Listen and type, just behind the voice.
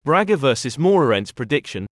Braga vs Moreirense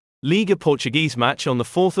Prediction, Liga Portuguese Match on the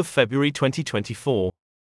 4th of February 2024.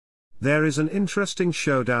 There is an interesting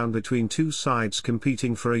showdown between two sides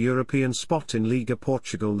competing for a European spot in Liga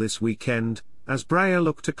Portugal this weekend, as Braga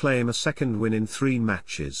look to claim a second win in 3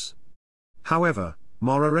 matches. However,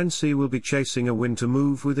 Moreirense will be chasing a win to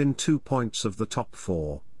move within 2 points of the top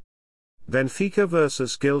 4. Benfica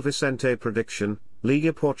vs Gil Vicente Prediction,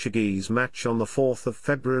 Liga Portuguese Match on the 4th of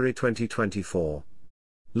February 2024.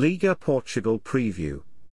 Liga Portugal Preview.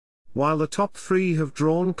 While the top 3 have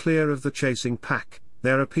drawn clear of the chasing pack,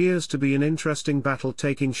 there appears to be an interesting battle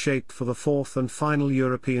taking shape for the 4th and final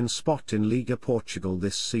European spot in Liga Portugal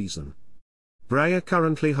this season. Braga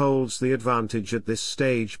currently holds the advantage at this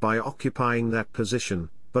stage by occupying that position,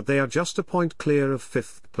 but they are just a point clear of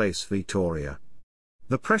 5th place Vitoria.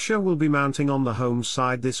 The pressure will be mounting on the home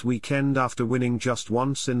side this weekend after winning just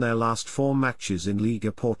once in their last 4 matches in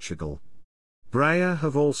Liga Portugal. Braga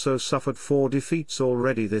have also suffered 4 defeats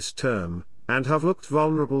already this term, and have looked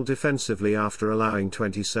vulnerable defensively after allowing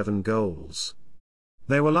 27 goals.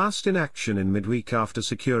 They were last in action in midweek after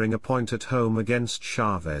securing a point at home against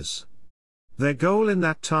Chaves. Their goal in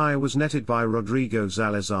that tie was netted by Rodrigo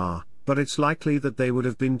Zalazar, but it's likely that they would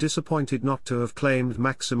have been disappointed not to have claimed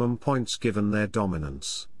maximum points given their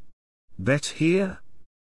dominance. Bet here?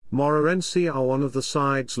 Moreirense are one of the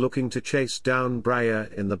sides looking to chase down Braga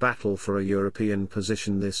in the battle for a European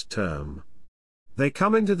position this term. They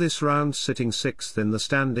come into this round sitting 6th in the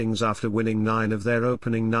standings after winning 9 of their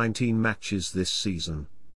opening 19 matches this season.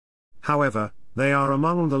 However, they are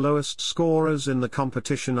among the lowest scorers in the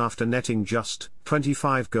competition after netting just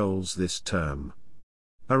 25 goals this term.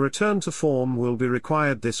 A return to form will be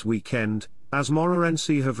required this weekend, as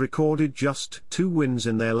Moreirense have recorded just 2 wins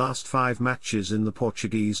in their last 5 matches in the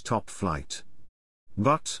Portuguese top flight.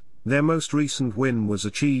 But, their most recent win was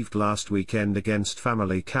achieved last weekend against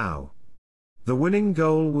Famalicao. The winning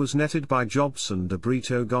goal was netted by Jobson de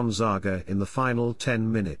Brito Gonzaga in the final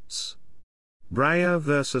 10 minutes. Braga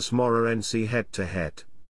vs Moreirense head-to-head.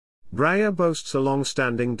 Braga boasts a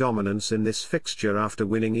long-standing dominance in this fixture after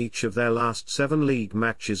winning each of their last 7 league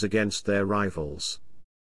matches against their rivals.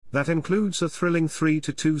 That includes a thrilling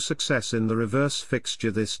 3-2 success in the reverse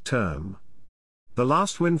fixture this term. The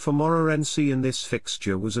last win for Moreirense in this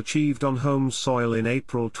fixture was achieved on home soil in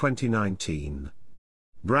April 2019.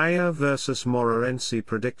 Braga vs Moreirense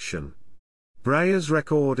Prediction. Braga's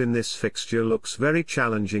record in this fixture looks very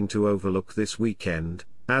challenging to overlook this weekend,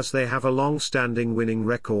 as they have a long-standing winning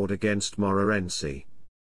record against Moreirense.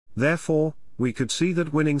 Therefore, we could see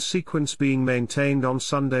that winning sequence being maintained on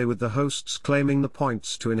Sunday with the hosts claiming the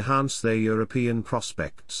points to enhance their European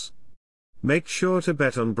prospects. Make sure to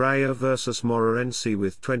bet on Braga vs Moreirense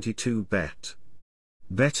with 22bet.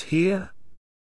 Bet here?